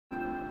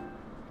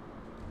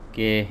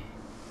Okey,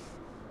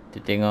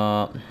 kita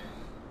tengok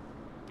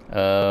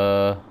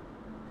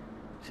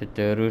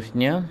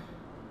seterusnya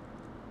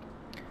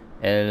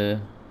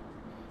El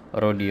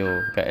Rodeo,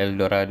 bukan El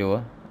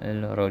Dorado,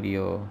 El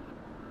Rodeo.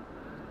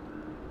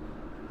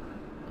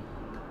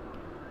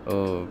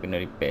 Oh, kena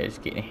repair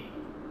sikit ni.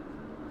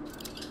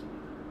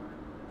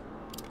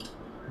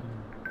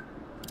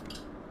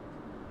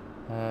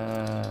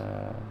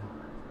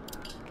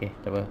 Okey,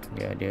 tak apa,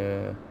 dia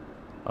ada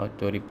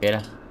auto repair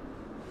lah.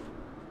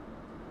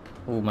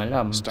 Oh,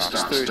 malam.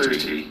 Starts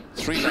 30,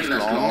 3 left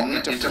long,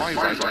 into 5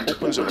 right,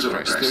 opens over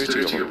crest,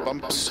 30 over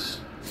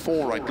bumps,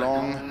 4 right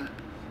long,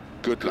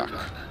 good luck.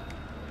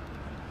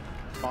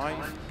 5,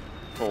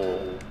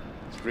 4,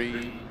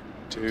 3,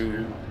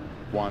 2,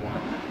 1,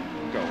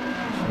 go.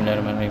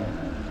 Bismillahirrahmanirrahim.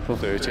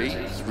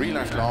 30, 3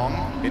 left long,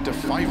 into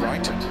 5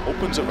 right,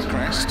 opens over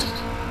crest.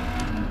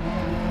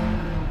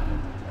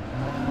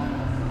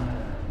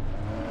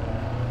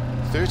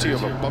 30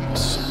 over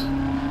bumps,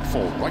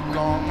 4 right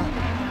long,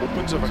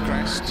 opens over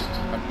crest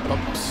and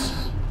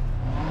bumps.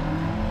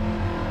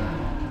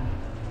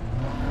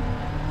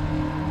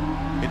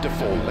 Into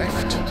 4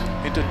 left,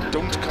 into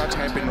don't cut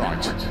hairpin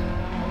right.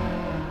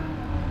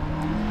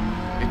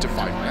 Into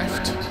 5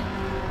 left.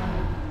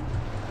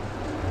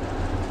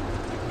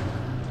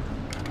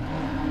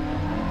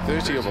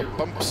 .30 over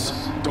bumps,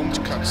 don't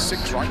cut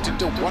 6 right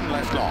into 1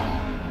 left long.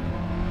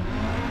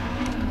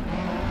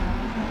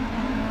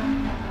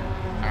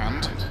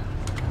 And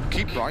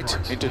keep right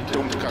into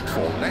don't cut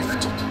 4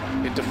 left,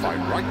 into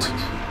 5 right,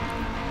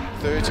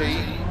 30,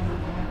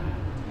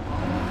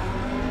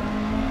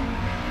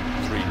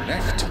 3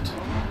 left,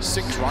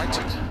 6 right,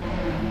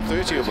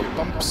 30 over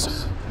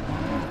bumps,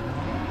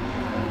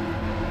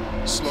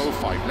 slow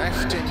 5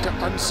 left into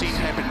unseen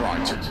hairpin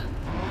right,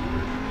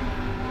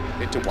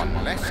 into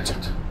 1 left,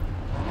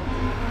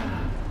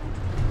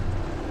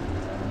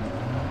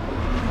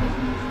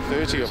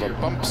 30 over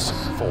bumps,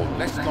 4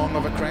 left long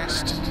over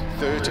crest,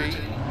 30,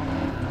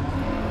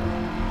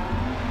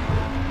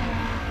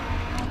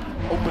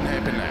 open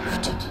hairpin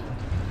left,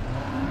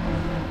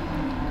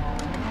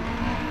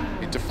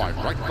 into 5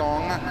 right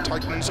long,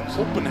 tightens,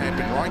 open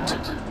hairpin right,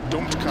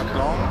 don't cut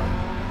long,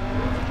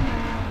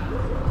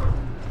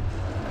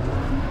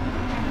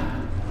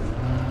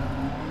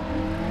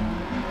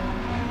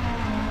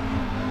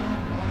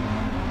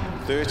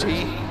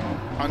 .30,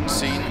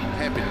 unseen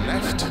hairpin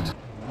left,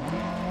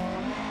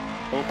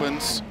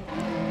 opens,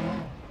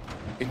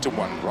 into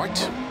 1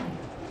 right,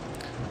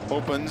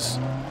 opens,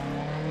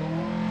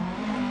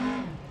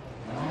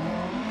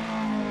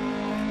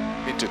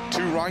 into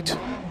 2 right,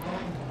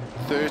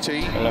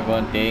 30, Kalau kau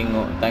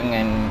tengok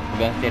tangan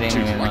pegang steering 2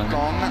 ni memang right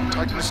long,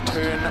 tightens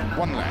turn,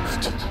 1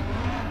 left,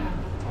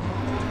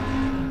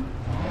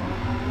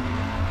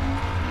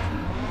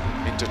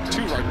 into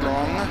 2 right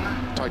long,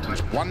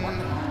 tightens 1,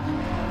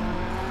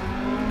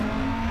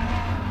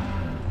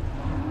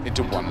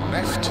 into 1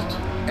 left,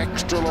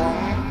 extra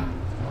long,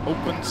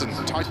 opens and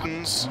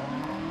tightens,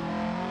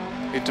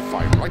 into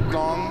 5 right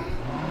long,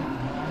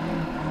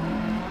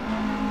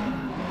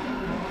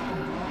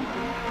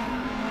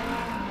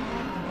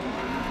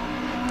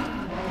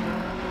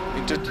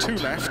 into 2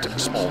 left,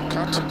 small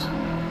cut,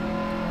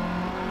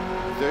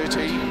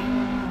 30,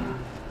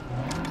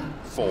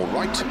 4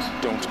 right,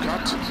 don't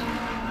cut,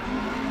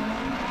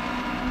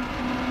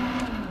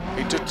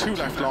 into 2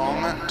 left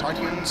long,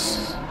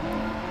 tightens,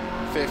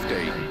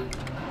 50,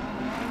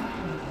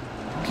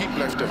 keep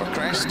left over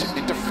crest,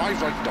 into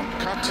 5 right, don't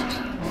cut,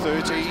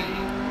 30,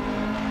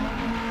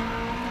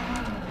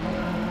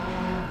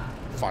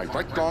 5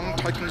 right long,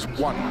 tightens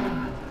 1,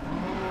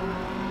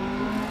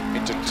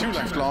 into 2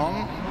 left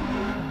long,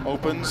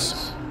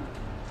 opens,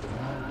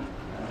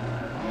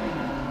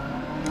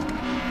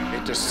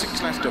 into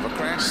 6 left over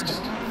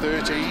crest,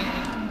 30,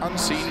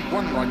 unseen,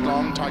 1 right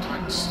long,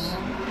 tightens,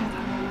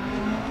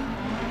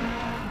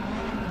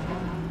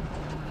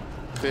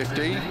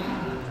 50,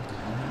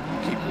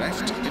 keep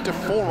left, into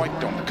 4 right,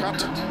 don't cut,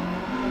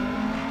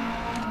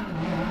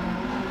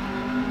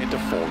 into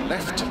 4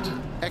 left,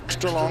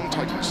 extra long,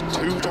 tightens,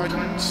 2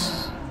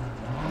 tightens,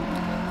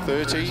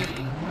 30,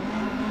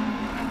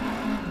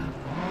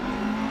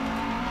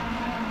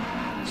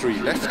 3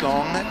 left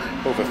long,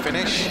 over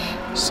finish,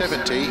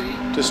 70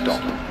 to stop.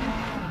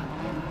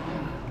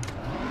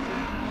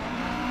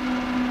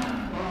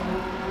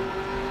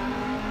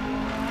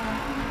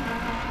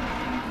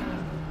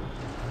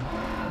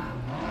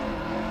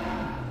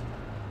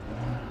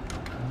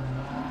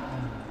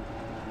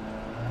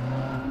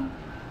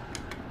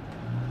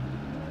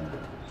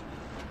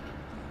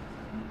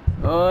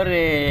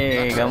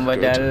 Ore, gambar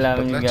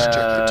dalam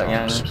juga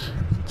yang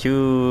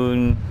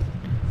cun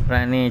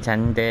Rani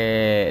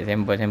cantik,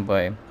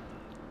 sempoi-sempoi.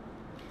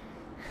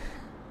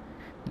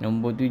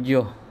 Nombor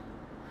 7.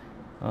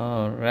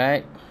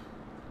 Alright.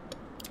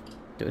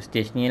 Untuk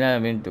stage ni lah,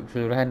 untuk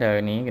keseluruhan dah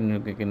ni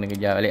kena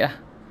kejar balik lah.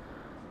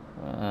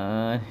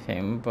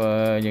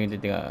 Sempoi, jom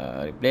kita tengok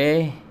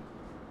replay.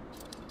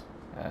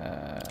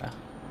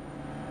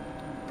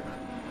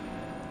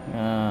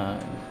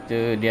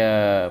 Itu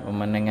dia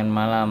pemandangan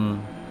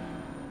malam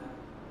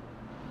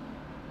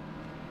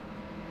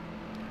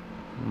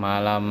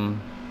malam.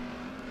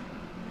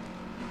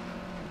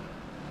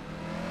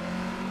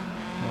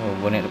 Oh,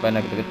 bonet depan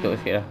dah ketuk-ketuk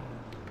sikit dah.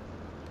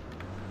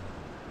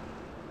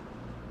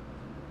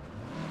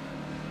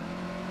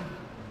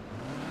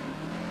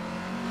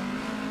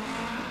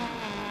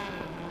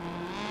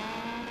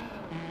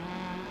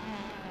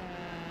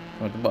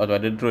 Oh, tempat tu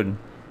ada drone.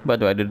 Sebab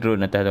tu ada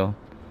drone atas tu.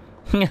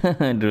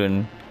 Drone.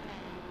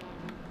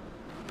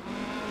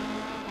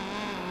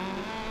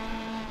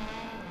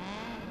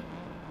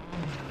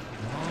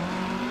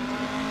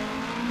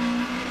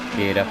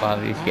 Okay, dah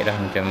faham sikit dah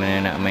macam mana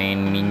nak main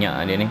minyak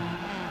dia ni.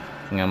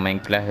 Dengan main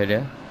kelas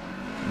dia.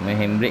 Main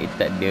handbrake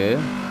tak ada.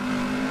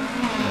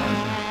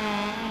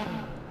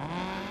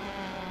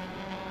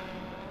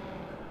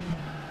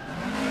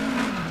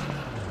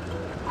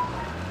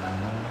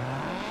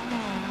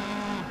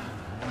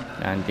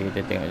 Nanti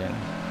kita tengok macam mana.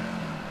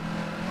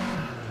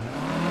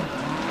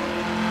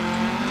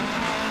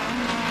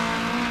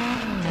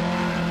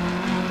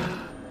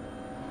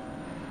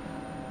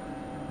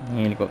 Ni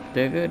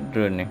helikopter ke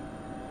drone ni?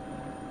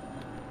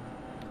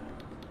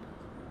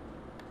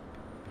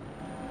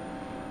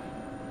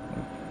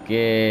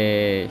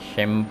 Okay,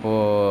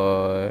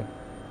 shampoo.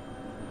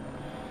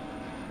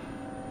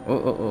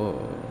 Oh.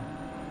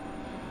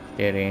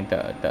 Steering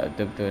tak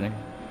betul-betul ni.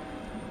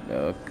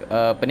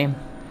 Apa ni?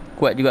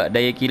 Kuat juga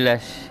daya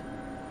kilas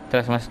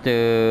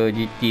Thrustmaster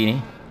GT ni.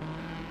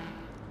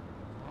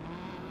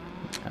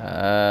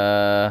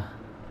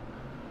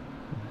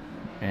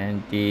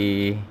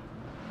 Nanti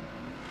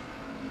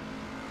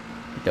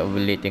kita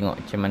boleh tengok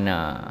macam mana.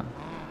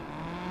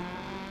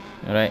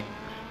 Alright.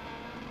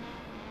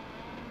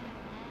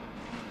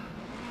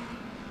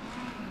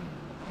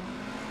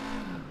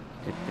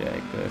 Kita try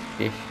ke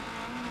stage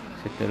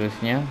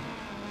seterusnya.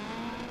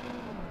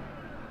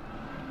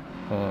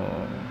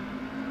 Oh.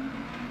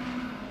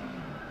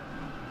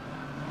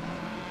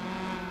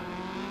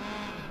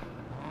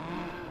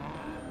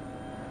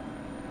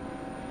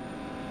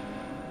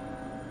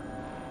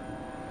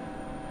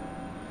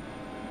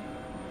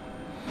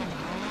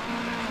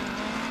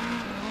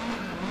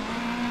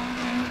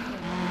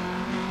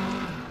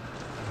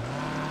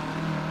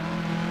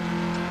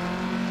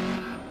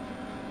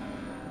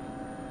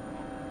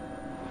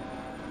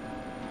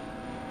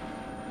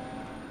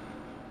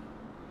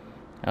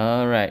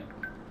 Alright.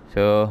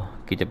 So,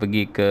 kita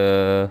pergi ke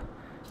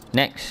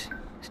next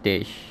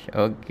stage.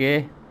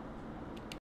 Okay.